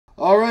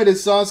Alright,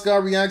 it's Song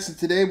Scott Reacts, and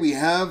today we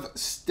have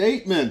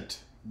Statement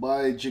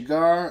by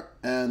Jigar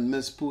and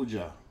Miss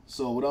Pooja.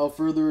 So without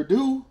further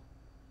ado,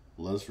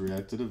 let's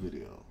react to the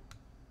video.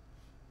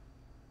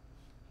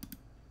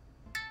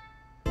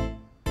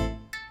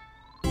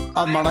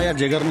 ਆ ਮਾੜਾ ਜਿਹਾ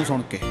ਜਿਗਰ ਨੂੰ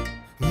ਸੁਣ ਕੇ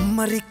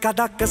America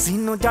ਦਾ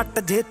casino ਜੱਟ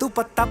ਜੇ ਤੂੰ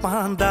ਪੱਤਾ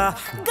ਪਾਉਂਦਾ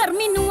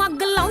ਗਰਮੀ ਨੂੰ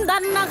ਅੱਗ ਲਾਉਂਦਾ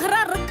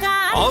ਨਖਰਾ ਰਕਾ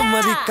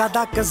ਅਮਰੀਕਾ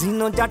ਦਾ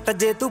ਕਸੀਨੋ ਜੱਟ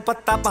ਜੇ ਤੂੰ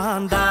ਪੱਤਾ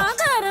ਪਾਉਂਦਾ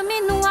ਗਰਮੀ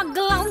ਨੂੰ ਅੱਗ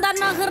ਲਾਉਂਦਾ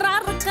ਨਖਰਾ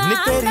ਰਕਾ ਨੀ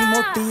ਤੇਰੀ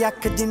ਮੋਟੀ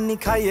ਅੱਖ ਜਿੰਨੀ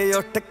ਖਾਈਏ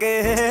ਉੱਠ ਕੇ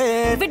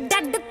ਵੀ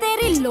ਡੱਡ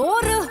ਤੇਰੀ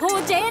ਲੋਰ ਹੋ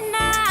ਜੇ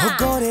ਨਾ ਹੋ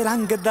ਗੋਰੇ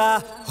ਰੰਗ ਦਾ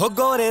ਹੋ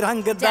ਗੋਰੇ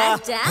ਰੰਗ ਦਾ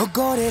ਹੋ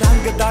ਗੋਰੇ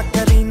ਰੰਗ ਦਾ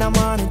ਕਰੀ ਨਾ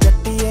ਮਾਣ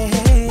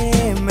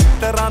ਜੱਟੀਏ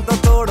ਮਿੱਤਰਾਂ ਤੋਂ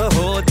ਤੋੜ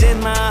ਹੋ ਜੇ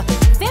ਨਾ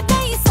ਵੇ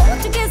ਕਈ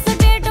ਸੋਚ ਕੇ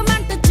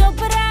ਸਟੇਟਮੈਂਟ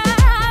ਚੁੱਪ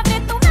ਰਹਿ ਵੇ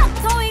ਤੂੰ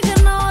ਮੈਥੋਂ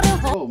ਇਗਨੋਰ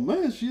ਹੋ Oh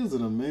man, she has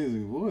an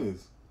amazing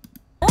voice.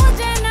 ਹੋ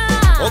ਜੇ ਨਾ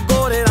ਹੋ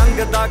ਗੋਰੇ ਰੰਗ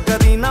ਦਾ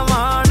ਕਰੀ ਨਾ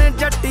ਮਾਣ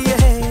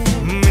ਜੱਟੀਏ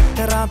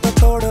ਮਿੱਤਰਾਂ ਤੋਂ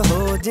ਤੋੜ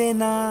ਹੋ ਜੇ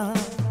ਨਾ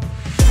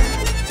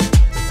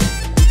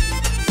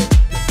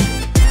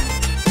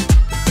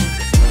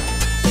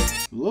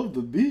Love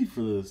the beat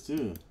for this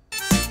too.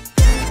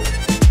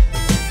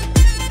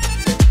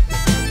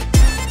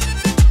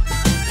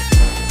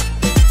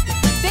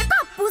 ਵੇ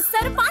ਬਾਪੂ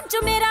ਸਰਪੰਚ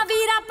ਮੇਰਾ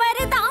ਵੀਰਾ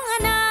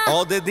ਪ੍ਰਧਾਨ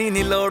ਉਹਦੇ ਦੀ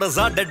ਨੀ ਲੋੜ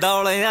ਸਾਡੇ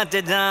ਡੌਲਿਆਂ 'ਚ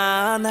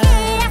ਜਾਨ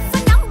ਐਫ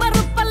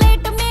ਨੰਬਰ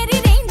ਪਲੇਟ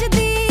ਮੇਰੀ ਰੇਂਜ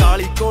ਦੀ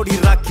ਕਾਲੀ ਕੋੜੀ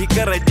ਰਾਖੀ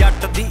ਕਰ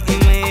ਜੱਟ ਦੀ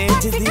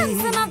ਇਮੇਜ ਦੀ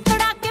ਨਾ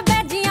ਤੜਾ ਕੇ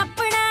ਬੈਜੀ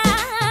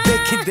ਆਪਣਾ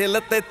ਦੇਖੀ ਦਿਲ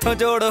ਤੇਥੋਂ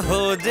ਜੋੜ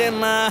ਹੋ ਜੇ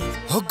ਨਾ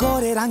ਹੋ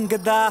ਗੋਰੇ ਰੰਗ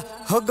ਦਾ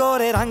ਹੋ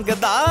ਗੋਰੇ ਰੰਗ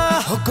ਦਾ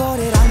ਹੋ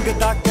ਗੋਰੇ ਰੰਗ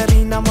ਦਾ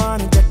ਕਰੀ ਨਾ ਮਾਣ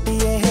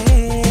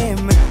ਜੱਟੀਏ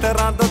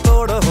ਮਿੱਤਰਾਂ ਤੋਂ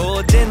ਤੋੜ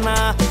ਹੋ ਜੇ ਨਾ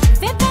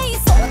ਵੇ ਕਈ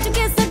ਸੋਚ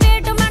ਕੇ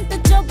ਸਟੇਟਮੈਂਟ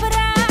ਚੁੱਪ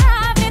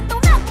ਰਹਿ ਵੇ ਤੂੰ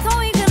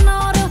ਮੈਥੋਂ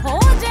ਇਗਨੋਰ ਹੋ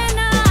ਜੇ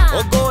ਨਾ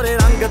ਹੋ ਗੋਰੇ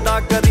ਰੰਗ ਦਾ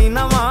ਕਰੀ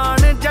ਨਾ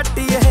ਮਾਣ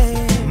ਜੱਟੀਏ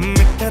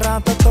ਮਿੱਤਰਾਂ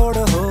ਤੋਂ ਤੋੜ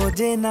ਹੋ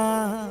ਜੇ ਨਾ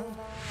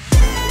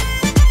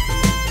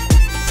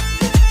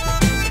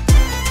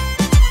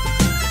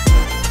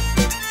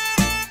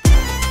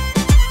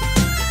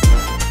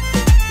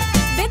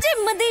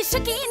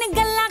ਸ਼ਕੀਨ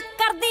ਗੱਲਾਂ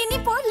ਕਰਦੀ ਨੀ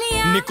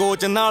ਭੋਲੀਆਂ ਨੀ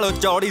ਕੋਚ ਨਾਲੋਂ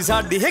ਚੌੜੀ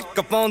ਸਾਡੀ ਹਿੱਕ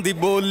ਪਾਉਂਦੀ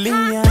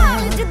ਬੋਲੀਆਂ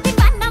ਕਾਲਜ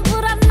ਦੀਵਾਨਾ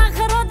ਬੁਰਾ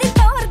ਨਖਰੋ ਦੀ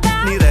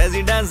ਤੋਰਦਾ ਨੀ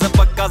ਰੈਜ਼ੀਡੈਂਸ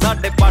ਪੱਕਾ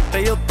ਸਾਡੇ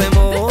ਪੱਟੇ ਉੱਤੇ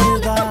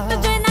ਮੋਲਦਾ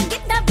ਜੇ ਨਾ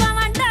ਕਿੱਦਾਂ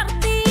ਪਾਵਾਂ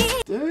ਡਰਦੀ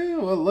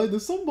Damn, I like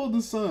this. Something about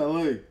this song I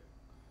like.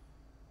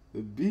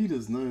 The beat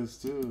is nice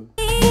too.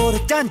 Bore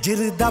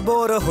ਝਾਂਜਰ the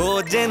bore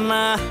ਹੋ ਜੇ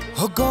ਨਾ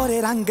ਹੋ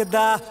ਗੋਰੇ ਰੰਗ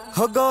ਦਾ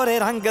ਹੋ ਗੋਰੇ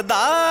ਰੰਗ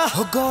ਦਾ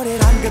ਹੋ ਗੋਰੇ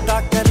ਰੰਗ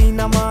ਦਾ ਕਰੀ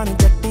ਨਾ ਮਾਣ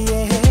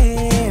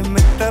ਜੱਟੀਏ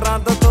ਮਿੱਤਰਾਂ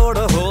ਤੋਂ ਤੋੜ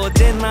ਹੋ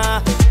ਜੇ ਨਾ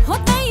ਹੋ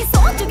ਤਈ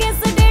ਸੋਚ ਕੇ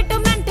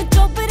ਸਟੇਟਮੈਂਟ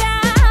ਚੁੱਪ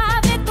ਰਹਿ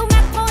ਵੇ ਤੂੰ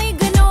ਮੈਥੋਂ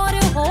ਇਗਨੋਰ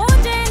ਹੋ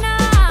ਜੇ ਨਾ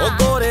ਹੋ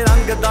ਗੋਰੇ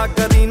ਰੰਗ ਦਾ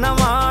ਕਰੀ ਨਾ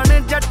ਮਾਣ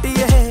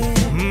ਜੱਟੀਏ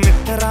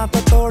ਮਿੱਤਰਾਂ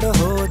ਤੋਂ ਤੋੜ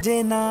ਹੋ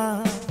ਜੇ ਨਾ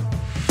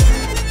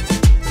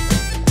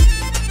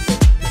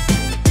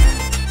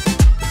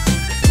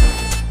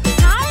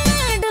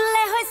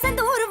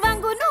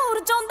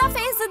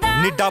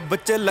ਨੀ ਡੱਬ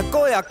ਚ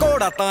ਲਕੋਇਆ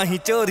ਘੋੜਾ ਤਾਂ ਹੀ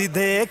ਚੋਰੀ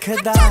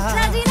ਦੇਖਦਾ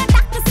ਚਾਚਾ ਜੀ ਨੇ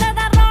ਟੱਕ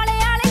ਸਦਾ ਰੋਲੇ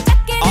ਵਾਲੇ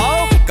ਚੱਕੇ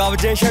ਆਓ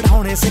ਕਬਜੇ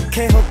ਛਡਾਉਣੇ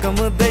ਸਿੱਖੇ ਹੁਕਮ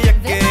ਦੇ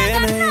ਯੱਕੇ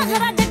ਨੇ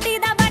ਨਖਰਾ ਜੱਟੀ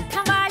ਦਾ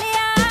ਬੈਠਾ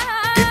ਵਾਲਿਆ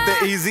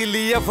ਕਿਤੇ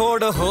ਈਜ਼ੀਲੀ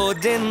ਅਫੋਰਡ ਹੋ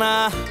ਜੇ ਨਾ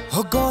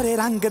ਹੋ ਗੋਰੇ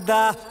ਰੰਗ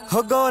ਦਾ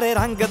ਹੋ ਗੋਰੇ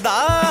ਰੰਗ ਦਾ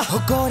ਹੋ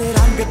ਗੋਰੇ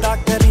ਰੰਗ ਦਾ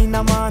ਕਰੀ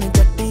ਨਾ ਮਾਣ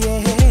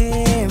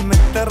ਜੱਟੀਏ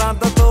ਮਿੱਤਰਾਂ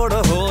ਤੋਂ ਤੋੜ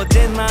ਹੋ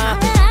ਜੇ ਨਾ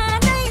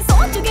ਨਹੀਂ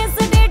ਸੋਚ ਕੇ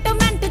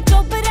ਸਟੇਟਮੈਂਟ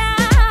ਚੁੱਪ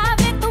ਰਹਿ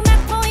ਵੇ ਤੂੰ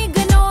ਮੈਥੋਂ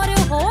ਇਗਨੋਰ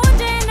ਹੋ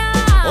ਜੇ ਨਾ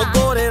ਹੋ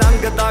ਗੋਰੇ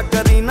ਰੰਗ ਦਾ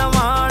ਕਰੀ ਨਾ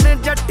ਮਾਣ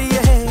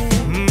ਜੱਟੀਏ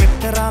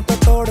ਮਿੱਤਰਾਂ ਤੋਂ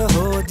ਤੋੜ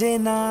ਹੋ ਜੇ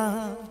ਨਾ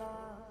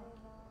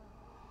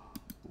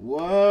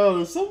Wow,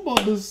 there's something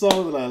about this song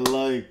that I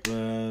like,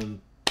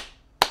 man.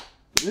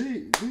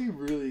 They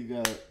really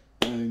got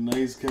a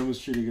nice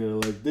chemistry together.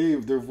 Like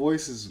their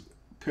voices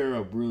pair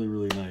up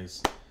really nice.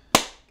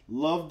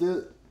 Loved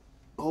it.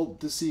 Hope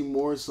to see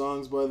more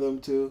songs by them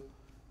too.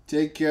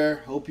 Take care.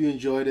 Hope you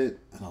enjoyed it,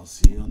 and I'll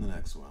see you on the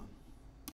next one.